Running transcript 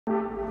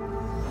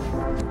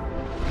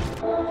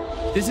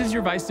This is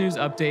your Vice News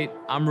update.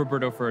 I'm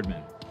Roberto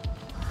Ferdman.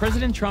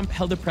 President Trump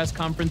held a press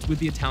conference with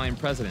the Italian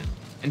president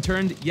and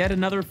turned yet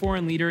another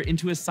foreign leader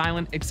into a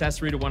silent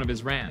accessory to one of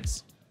his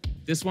rants.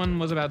 This one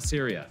was about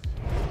Syria.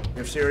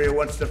 If Syria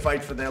wants to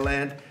fight for their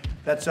land,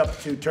 that's up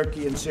to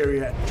Turkey and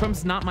Syria.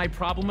 Trump's not my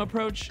problem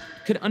approach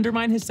could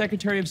undermine his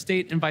Secretary of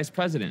State and Vice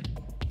President.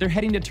 They're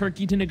heading to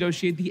Turkey to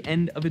negotiate the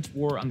end of its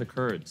war on the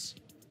Kurds.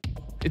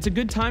 It's a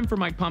good time for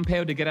Mike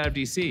Pompeo to get out of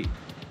D.C.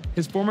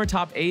 His former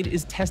top aide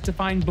is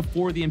testifying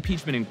before the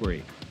impeachment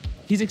inquiry.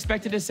 He's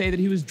expected to say that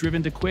he was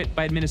driven to quit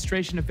by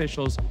administration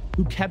officials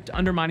who kept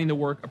undermining the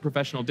work of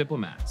professional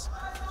diplomats.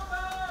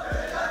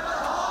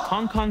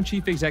 Hong Kong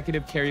Chief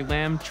Executive Carrie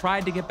Lam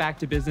tried to get back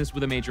to business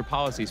with a major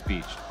policy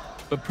speech,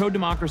 but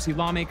pro-democracy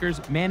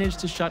lawmakers managed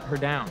to shut her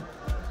down,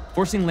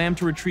 forcing Lam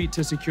to retreat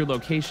to a secure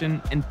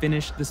location and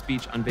finish the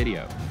speech on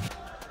video.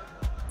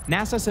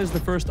 NASA says the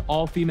first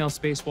all-female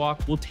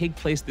spacewalk will take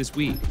place this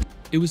week.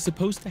 It was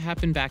supposed to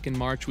happen back in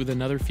March with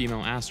another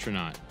female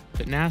astronaut,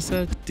 but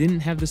NASA didn't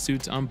have the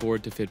suits on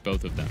board to fit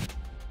both of them.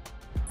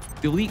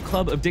 The elite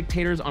club of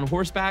dictators on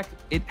horseback,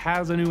 it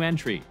has a new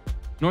entry.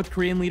 North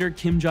Korean leader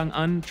Kim Jong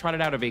Un trotted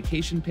out a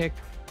vacation pic,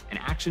 an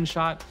action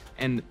shot,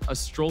 and a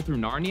stroll through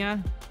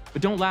Narnia.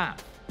 But don't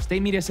laugh.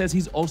 State media says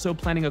he's also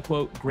planning a,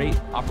 quote, great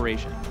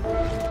operation.